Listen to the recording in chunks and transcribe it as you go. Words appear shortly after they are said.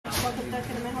Welcome back,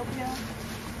 can I help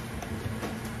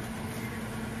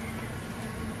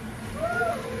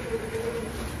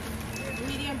you?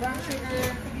 Medium brown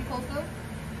sugar cookie cocoa.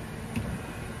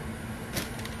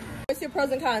 What's your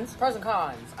pros and cons? Pros and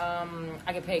cons.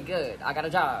 I get paid good. I got a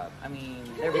job. I mean,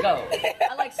 there we go.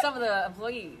 I like some of the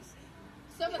employees.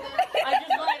 Some of them. I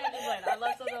just like. I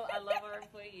love some of them. I love our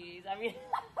employees. I mean,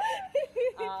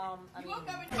 I'll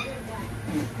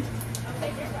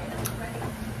take it right now.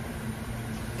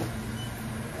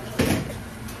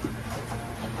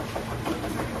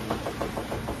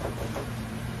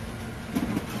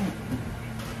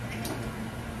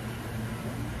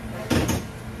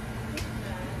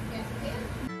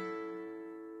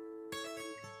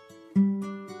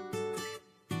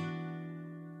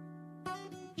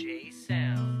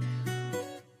 Sound.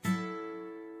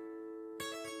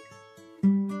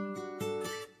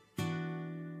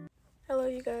 Hello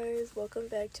you guys, welcome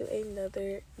back to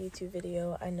another YouTube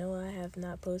video. I know I have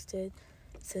not posted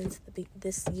since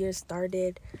this year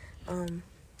started.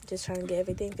 Just trying to get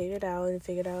everything figured out and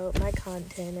figured out my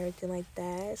content and everything like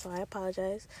that, so I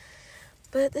apologize.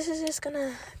 But this is just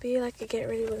gonna be like a get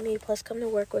ready with me plus come to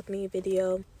work with me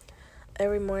video.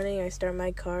 Every morning I start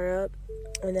my car up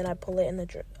and then I pull it in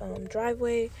the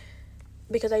driveway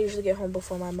because I usually get home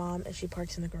before my mom and she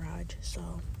parks in the garage.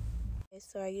 So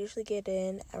I usually get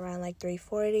in around like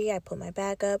 3:40. I put my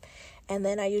bag up and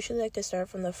then I usually like to start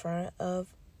from the front of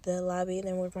the lobby and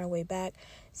then work my way back.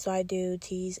 So I do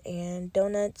teas and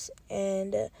donuts,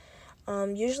 and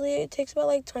usually it takes about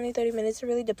like 20-30 minutes. It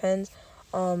really depends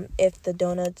if the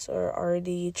donuts are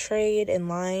already trayed and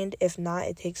lined. If not,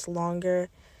 it takes longer.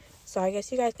 So I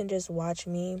guess you guys can just watch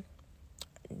me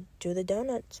do the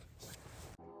donuts.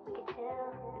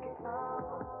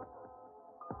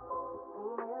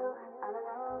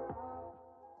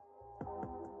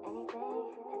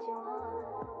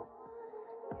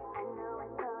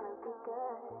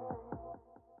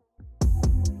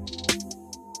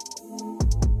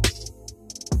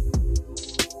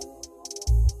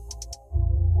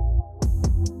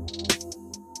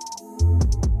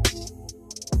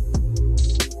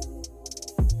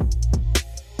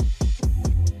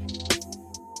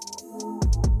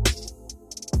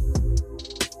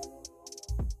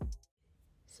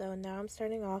 So now I'm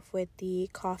starting off with the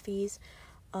coffees.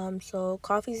 So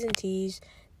coffees and teas,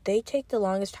 they take the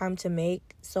longest time to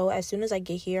make. So as soon as I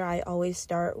get here, I always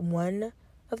start one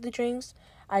of the drinks.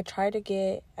 I try to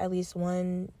get at least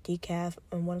one decaf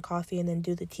and one coffee and then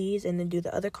do the teas and then do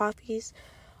the other coffees.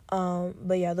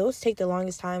 But yeah, those take the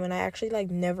longest time, and I actually like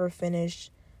never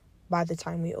finish by the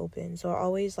time we open. So it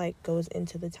always like goes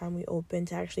into the time we open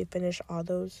to actually finish all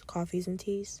those coffees and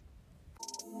teas.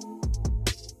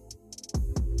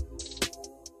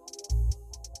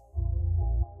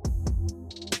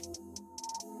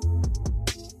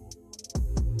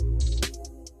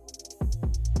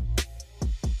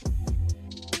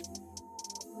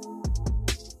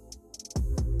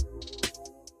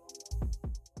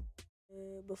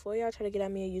 Before y'all try to get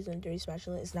at me using a dirty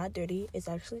spatula, it's not dirty. It's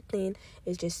actually clean.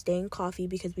 It's just stained coffee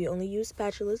because we only use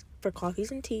spatulas for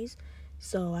coffees and teas.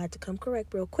 So I had to come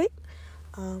correct real quick.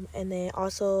 And then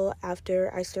also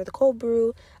after I stir the cold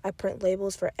brew, I print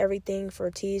labels for everything,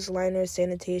 for teas, liners,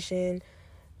 sanitation,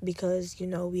 because, you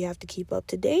know, we have to keep up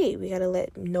to date. We got to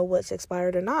know what's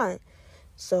expired or not.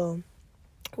 So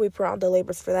we print out the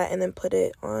labels for that and then put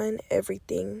it on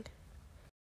everything.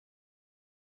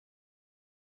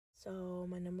 So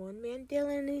my number one man,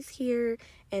 Dylan, is here,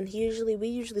 and we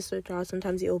usually switch out.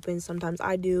 Sometimes he opens, sometimes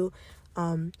I do,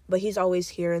 but he's always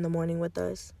here in the morning with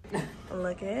us.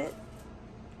 Look at it.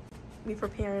 We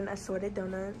preparing assorted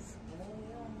donuts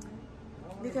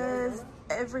because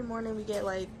every morning we get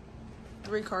like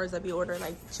 3 cars that be ordering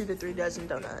like 2 to 3 dozen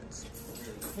donuts.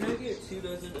 Can I get 2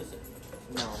 dozen?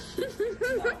 No.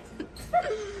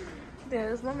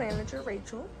 There's my manager,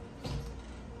 Rachel.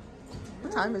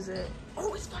 What time is it?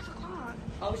 Oh, it's 5 o'clock.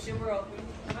 Oh shit, we're open.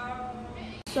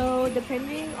 So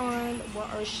depending on what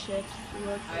our shifts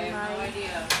look like, I have no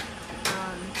idea.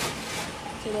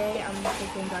 Today I'm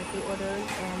taking drive-thru orders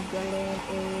and Dylan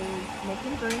is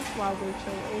making drinks while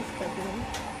Rachel is cooking.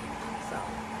 So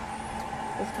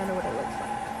that's kind of what it looks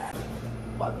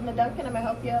like. Welcome to Dunkin. Am I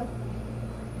help you?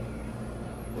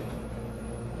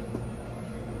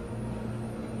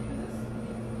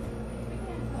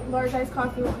 Large iced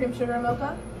coffee with cream, sugar, and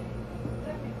mocha.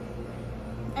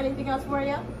 Anything else for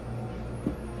you?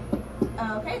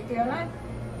 Okay, 309.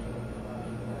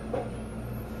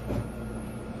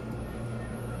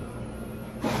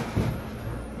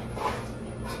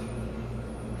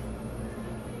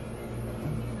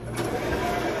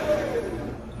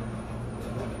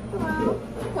 Hello.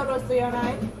 Total is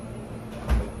 309.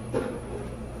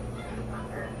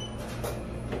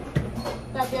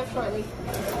 That'll be up shortly.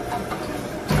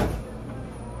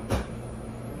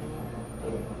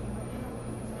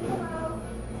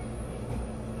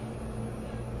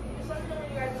 Just let me know when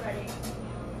you guys are ready.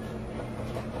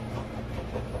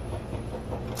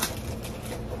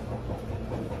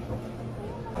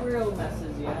 Real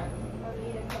messes, yeah. I'll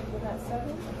need a couple of that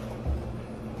 7.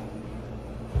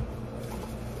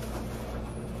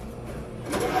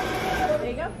 There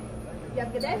you go. You have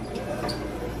a good day.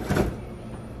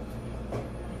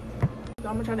 So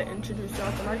I'm gonna try to introduce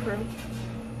y'all to my crew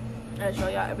and show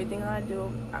y'all everything that I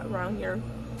do around here.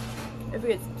 If it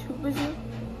gets too busy,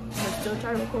 I'm still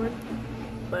try to record,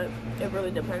 but it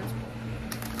really depends.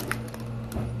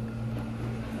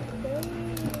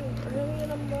 Early in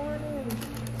the morning,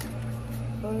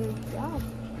 but yeah.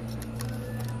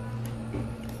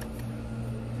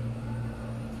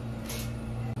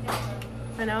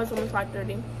 And now it's almost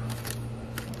 5:30,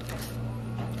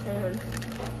 and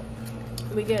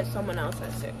we get someone else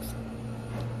at 6.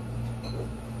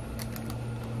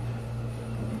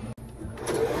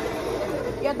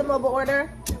 You have the mobile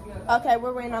order? Okay,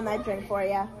 we're waiting on that drink for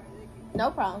you.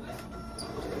 No problem.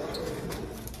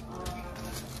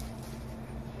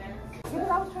 Because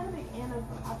I was trying to make Anna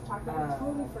hot chocolate, I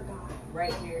totally forgot.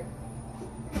 Right here.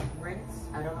 Rinse.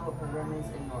 I don't know what program is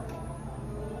in north.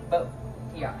 But,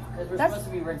 yeah, because we're supposed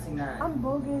to be rinsing that. I'm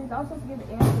bogus. I was supposed to give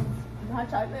Anna hot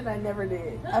chocolate and I never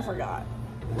did. I forgot.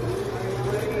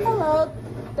 Hello,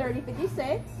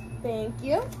 3056. Thank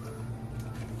you.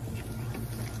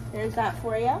 There's that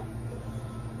for you.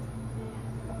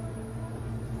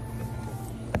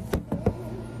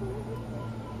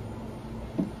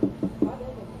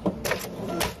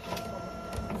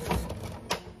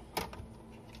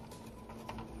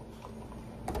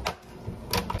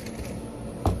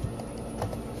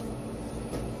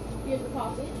 Here's the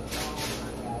coffee.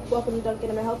 Welcome to Dunkin.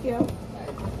 Can I help you?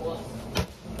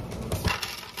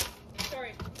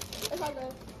 Sorry. It's all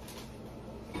good.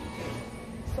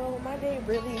 So my day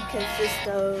really consists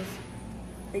of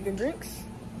making drinks,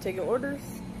 taking orders,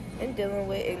 and dealing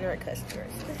with ignorant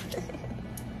customers.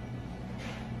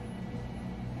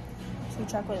 Some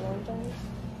chocolate long johns.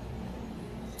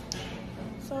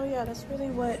 So yeah, that's really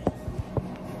what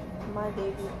my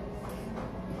day be.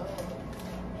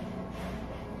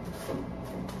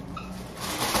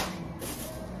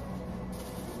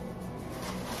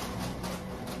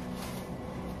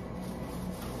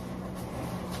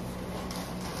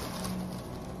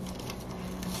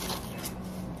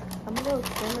 I'm a little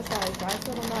traumatized. I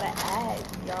still don't know how to act,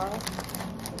 y'all.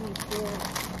 Let me feel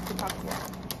to talk to y'all.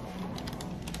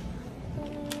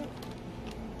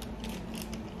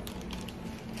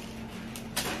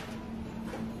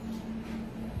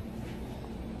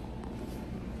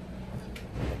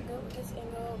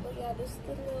 But yeah, this is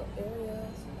the little area.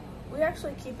 We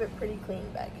actually keep it pretty clean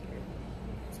back here,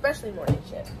 especially morning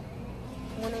shift.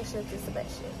 Morning shift is the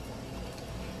best shift.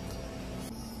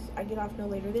 I get off no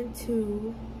later than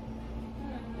 2.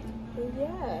 And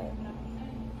yeah,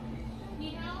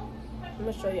 I'm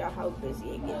gonna show y'all how busy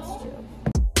it gets too.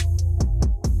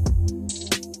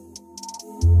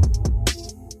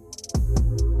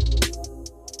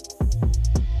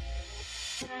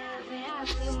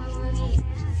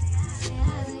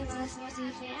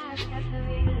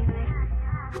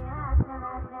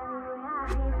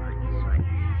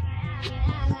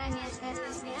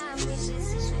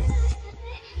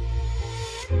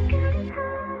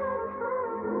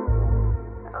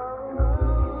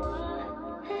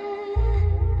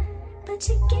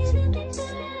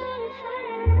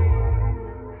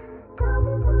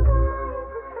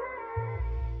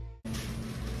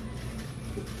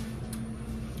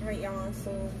 Alright y'all,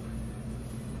 so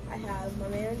I have my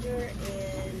manager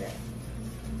and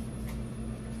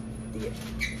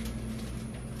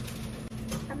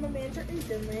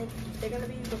Dylan. They're gonna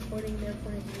be recording their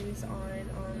point of views on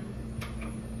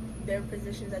their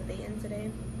positions that they in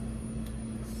today.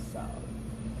 So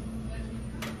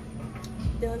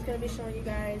Dylan's gonna be showing you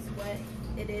guys what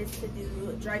it is to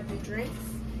do drive-through drinks,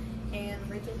 and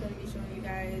Rachel's gonna be showing you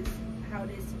guys how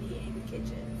it is to be in the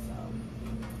kitchen. So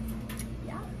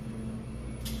yeah.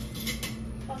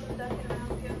 Welcome to Dunkin. Can I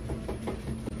help you?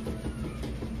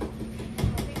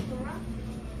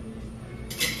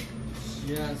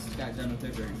 Just got done with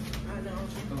their drink. I know.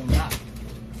 Oh, yeah.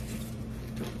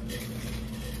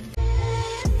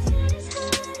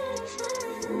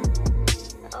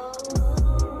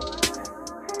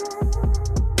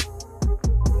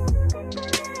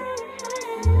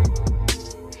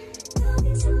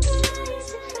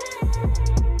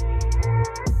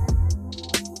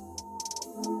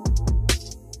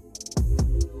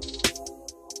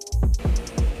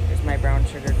 brown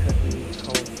sugar cookie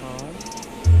cold foam.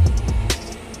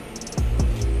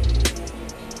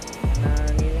 I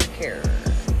don't even care.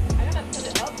 I gotta put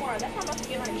it up more. That's how much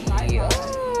get like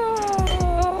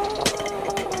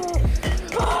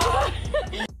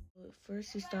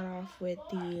First, we start off with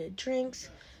the drinks,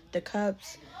 the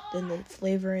cups, then the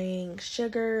flavoring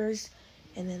sugars,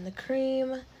 and then the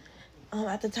cream.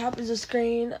 At the top is a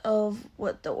screen of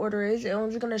what the order is. It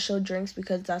only going to show drinks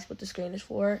because that's what the screen is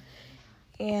for.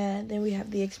 And then we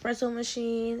have the espresso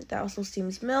machine that also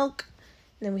steams milk.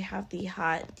 And then we have the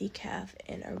hot, decaf,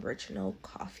 and original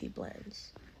coffee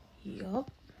blends.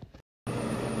 Yup. I'm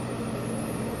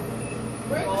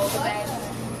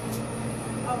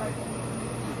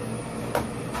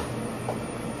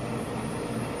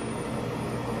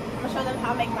gonna show them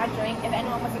how I make my drink. If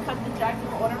anyone wants to come to Jackson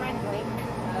and order my drink.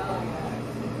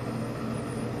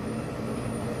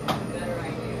 Better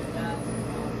idea.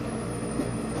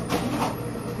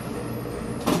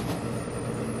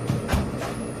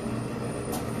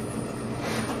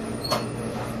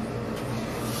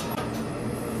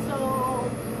 So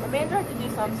Amanda had to do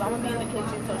something, so I'm gonna be in the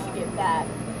kitchen till she gets back.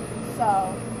 So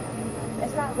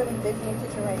it's not really busy in the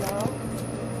kitchen right now,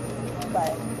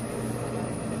 but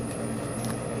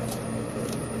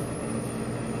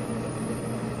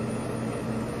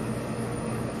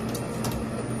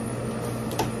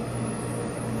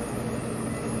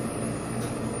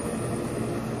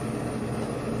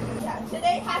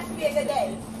today has to be a good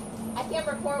day. I can't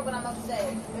record when I'm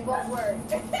upset. It won't work.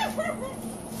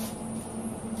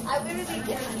 I literally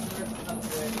can't.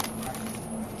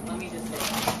 Let me just say.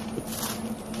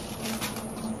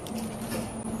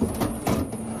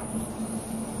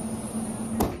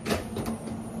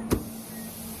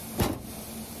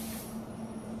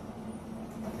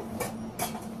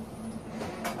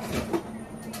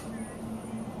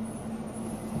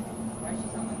 Why does she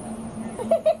sound like that?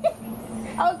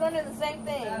 I was wondering the same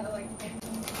thing.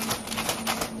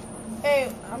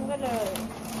 Hey, I'm gonna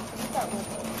start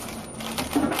with it.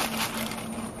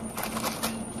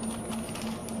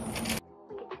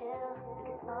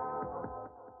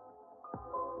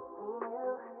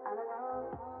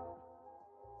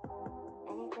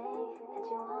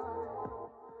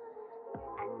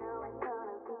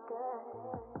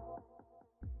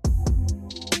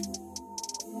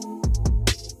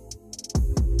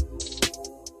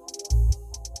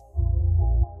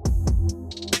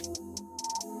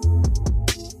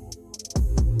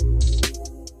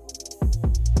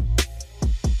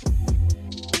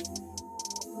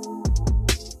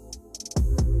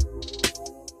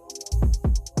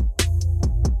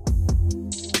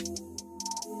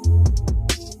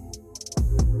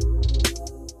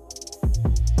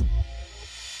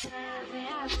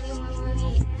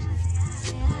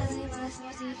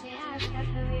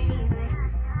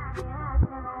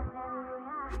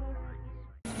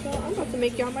 So I'm about to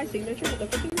make y'all my signature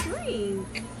motherfucking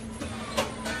drink.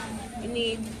 You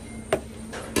need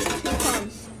 2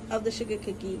 pumps of the sugar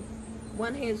cookie,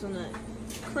 1 hazelnut,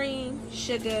 cream,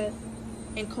 sugar,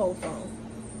 and cold foam.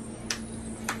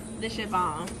 This shit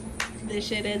bomb. This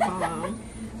shit is bomb.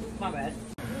 My bad.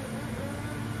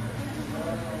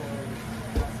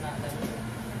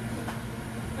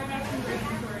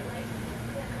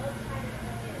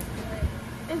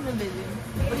 It's been busy.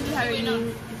 What do you have to eat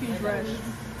if you rush?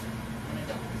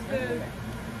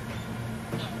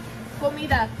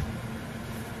 Comida.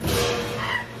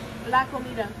 La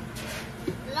comida.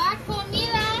 La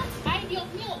comida. Ay, Dios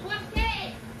mío, ¿por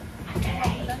qué?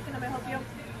 Dunkin, let me help you.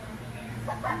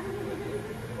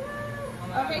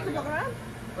 Okay, come walk around.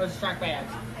 Where's the track bag?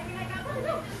 I mean, I got one of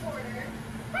this order.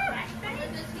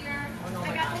 Melinda's here. Oh, no, I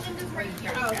got Melinda's right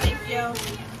here. Oh, thank you.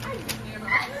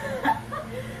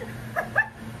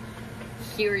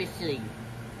 Seriously.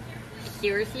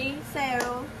 Seriously? So,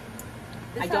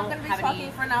 this I is how I'm don't going to be have talking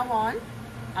any- from now on.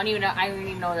 I don't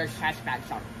even know there's trash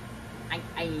bags are. I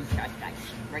need trash bags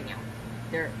right now.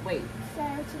 Wait, So,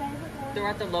 today we're going they're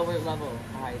at the lower level.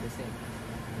 Oh, I the same.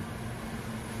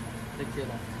 The two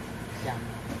left. Yeah.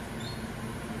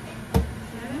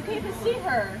 You can't even see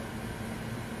her.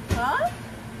 Huh?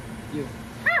 You.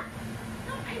 No,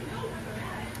 I know where they're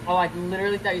at. Oh, I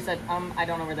literally thought you said, I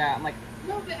don't know where that. I'm like,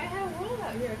 No, but I had a roll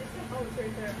out here. This is, oh, it's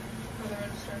right there. For the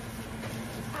register.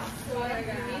 Oh my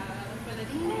god. For the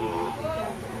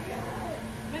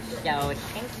so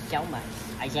thanks so much.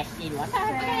 I just need one.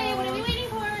 Okay, what are we waiting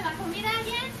for? La comida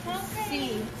again?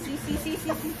 Okay. See.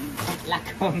 La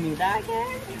comida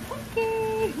again?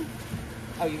 Okay.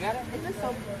 Oh, you got it? Is this so?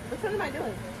 Which one am I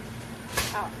doing?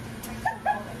 Oh.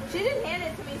 She didn't hand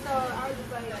it to me, so I was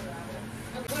just like,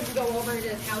 Wouldn't go over to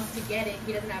his house to get it.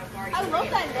 He doesn't have a car. I love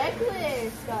that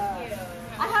necklace.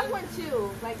 I have one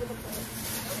too, like with a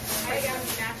I got him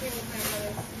matching with my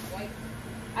brother's white.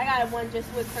 I got one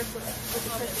just with crystal too.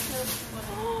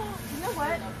 You know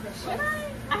what? Should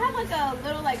I have like a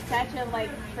little like sachet of like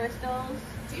crystals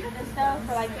and stuff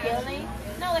for like healing.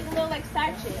 No, like a little like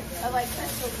sachet of like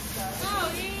crystals and stuff.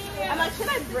 Oh yeah. I'm like, should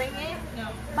I bring it?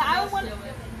 No. But I don't want.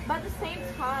 But at the same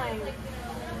time,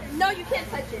 no, you can't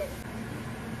touch it.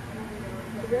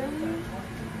 Really?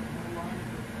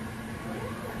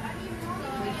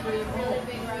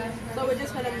 So we're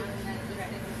just gonna.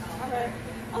 Okay.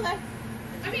 Okay.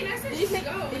 I mean, I said Did he say?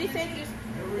 Did he say anything?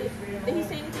 Did he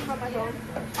say anything about my phone?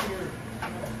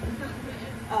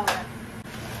 Oh.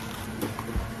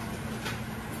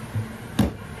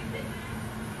 Okay.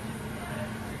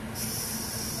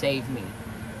 Save me.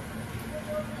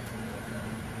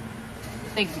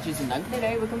 Thank you for choosing Dunkin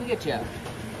today. What can we get you?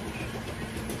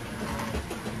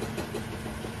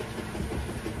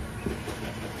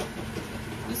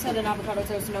 You said an avocado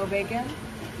toast, no bacon?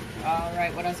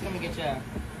 Alright, what else can we get you?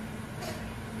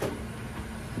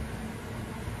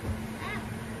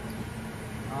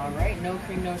 Alright, no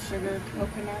cream, no sugar,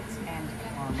 coconuts, and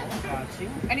caramel. Got you.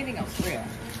 Anything else for you?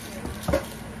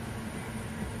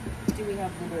 Do we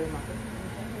have blueberry muffin?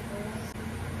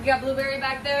 You got blueberry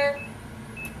back there?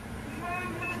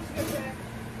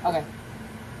 Okay.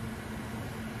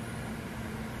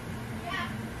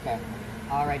 Okay.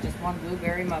 Alright, just one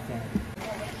blueberry muffin.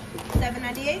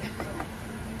 $7.98.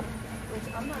 Which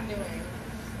I'm not doing.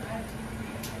 Have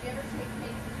you ever taken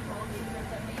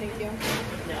Thank you.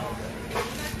 No.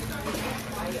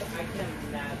 I can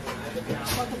imagine. I would not.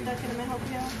 Welcome back. Can I help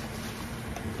you?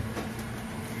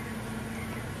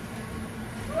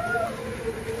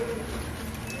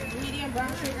 Medium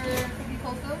brown sugar cookie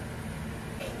cocoa.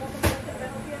 Welcome back. Can I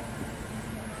help you?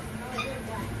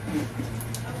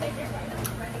 I'll take your right.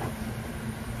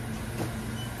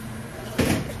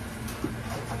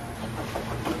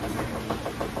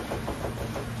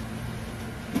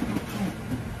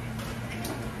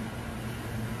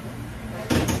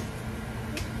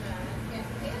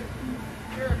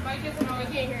 Mike isn't always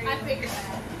here. I figured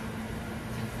that.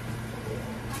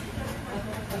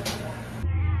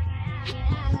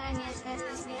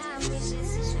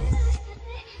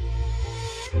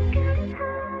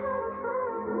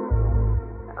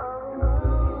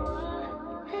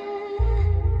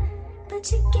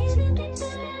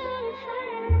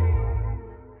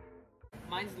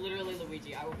 Mine's literally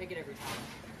Luigi. I will pick it every time.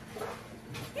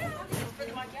 Yeah, for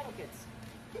the macchiato kids.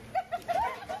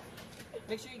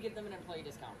 Make sure you give them an employee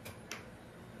discount.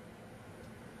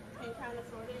 Can you count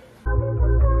afford it?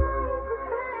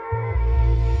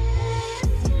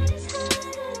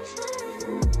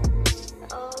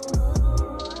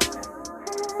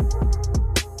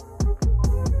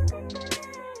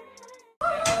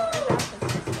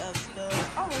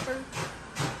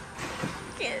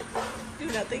 Can't do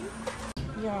nothing.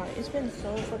 Yeah, it's been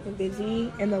so fucking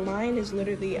busy, and the line is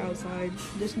literally outside.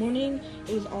 This morning,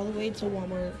 it was all the way to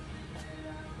Walmart.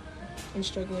 I'm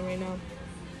struggling right now.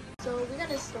 So we got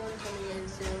a storm coming in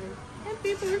soon, and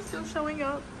people are still showing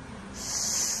up.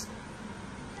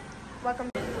 Welcome.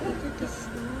 Look at the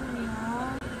snow,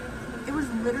 y'all. It was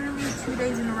literally 2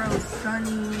 days in a row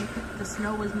sunny. The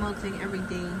snow was melting every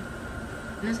day,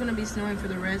 and it's gonna be snowing for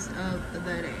the rest of the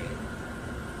day.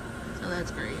 So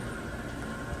that's great.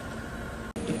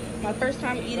 My first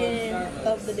time eating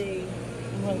of the day.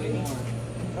 I'm hungry.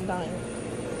 I'm dying.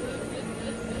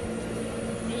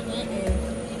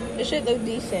 This shit look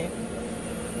decent.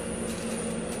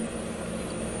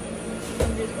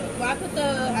 Well, I put the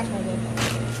hash browns.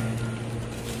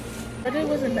 It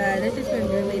wasn't bad. It's just been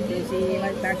really busy,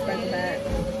 like back to back.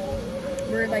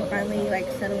 We're like finally like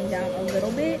settling down a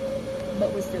little bit,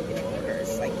 but we're still getting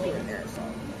orders like here and there. So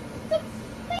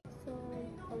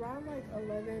around like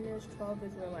 11ish, 12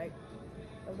 is where like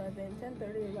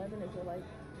 10:30, 11 is where like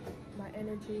my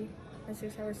energy and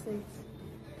 6-hour sleeps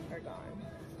are gone.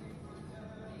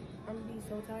 I'm gonna be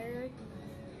so tired.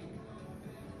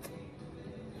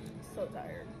 So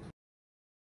tired.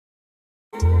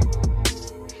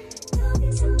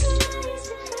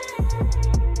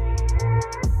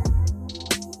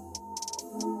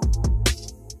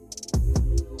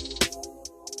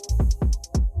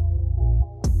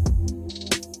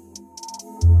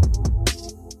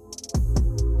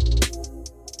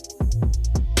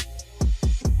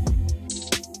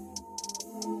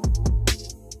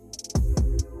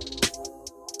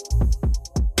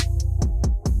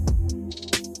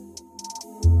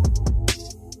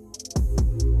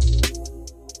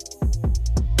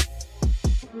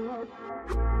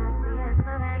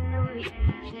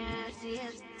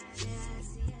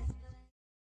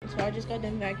 So I just got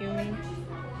done vacuuming.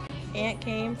 Aunt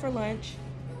came for lunch.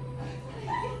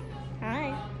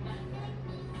 Hi.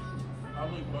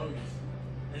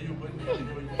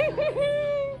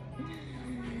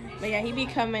 But yeah, he be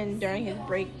coming during his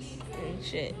breaks and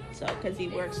shit. So, cause he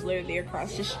works literally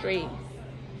across the street.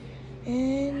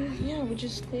 And yeah, we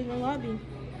just cleaned the lobby.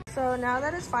 So now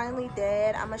that it's finally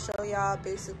dead, I'm gonna show y'all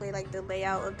basically like the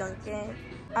layout of Dunkin.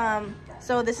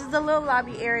 So this is the little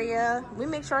lobby area. We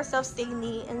make sure our stuff stay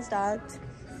neat and stocked.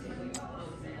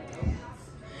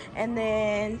 And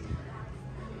then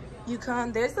you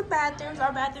come, there's the bathrooms.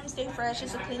 Our bathrooms stay fresh.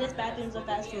 It's the cleanest bathrooms of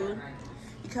fast food.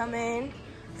 You come in,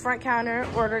 front counter,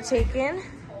 order taken.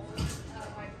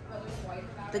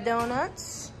 The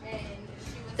donuts.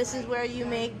 This is where you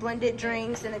make blended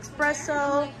drinks and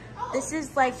espresso. This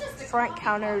is like front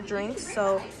counter drinks.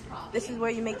 So this is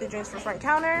where you make the drinks for front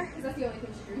counter.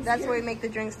 That's where you make the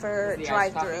drinks for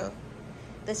drive-through.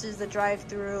 This is the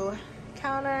drive-through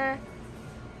counter.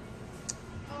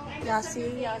 Y'all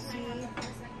see, y'all see.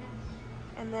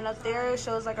 And then up there it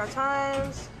shows like our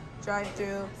times.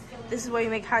 Drive-through. This is where you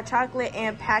make hot chocolate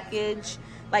and package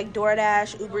like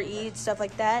DoorDash, Uber Eats, stuff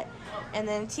like that. And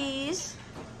then teas.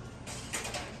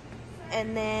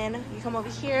 And then you come over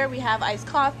here, we have iced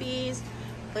coffees,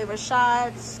 flavor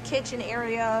shots, kitchen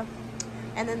area,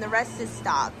 and then the rest is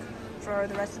stock. For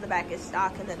the rest of the back is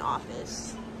stock, and then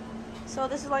office. So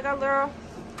this is like our little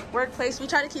workplace. We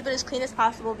try to keep it as clean as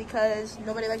possible because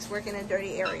nobody likes working in a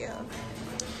dirty area.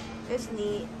 It's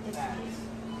neat. It's neat.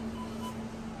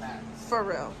 For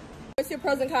real. What's your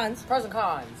pros and cons? Pros and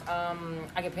cons.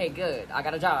 I get paid good. I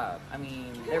got a job. I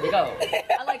mean, there we go.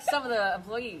 I like some of the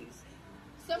employees.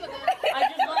 Some of them. I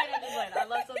just like. I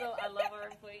love our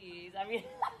employees. I mean,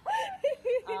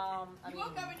 You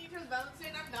woke up and you chose balance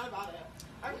and I'm not about it.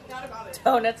 I'm not about it.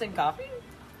 Donuts and coffee,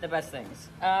 the best things.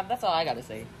 That's all I gotta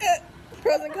say.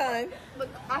 Pros and cons. Look,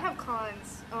 I have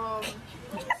cons.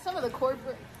 Some of the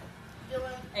corporate.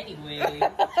 Anyway,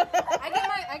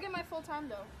 I get my full time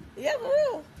though. Yeah, for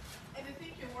real. And the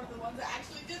teacher were the ones that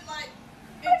actually did like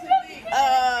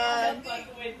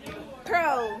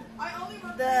Pro,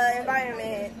 the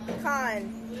environment.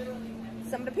 Con,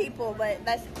 some of the people, but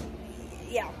that's,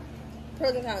 yeah.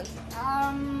 Pros and cons.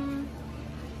 I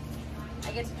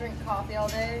get to drink coffee all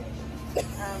day.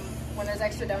 When there's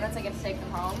extra donuts, I get to take them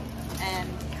home. And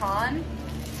con,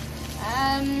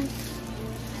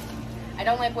 I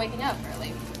don't like waking up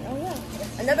early. Oh yeah.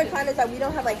 Another con is that we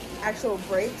don't have like actual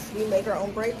breaks. We make our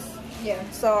own breaks. Yeah.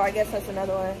 So I guess that's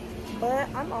another one. But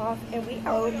I'm off and we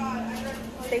out.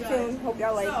 Stay tuned. Hope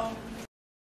y'all like.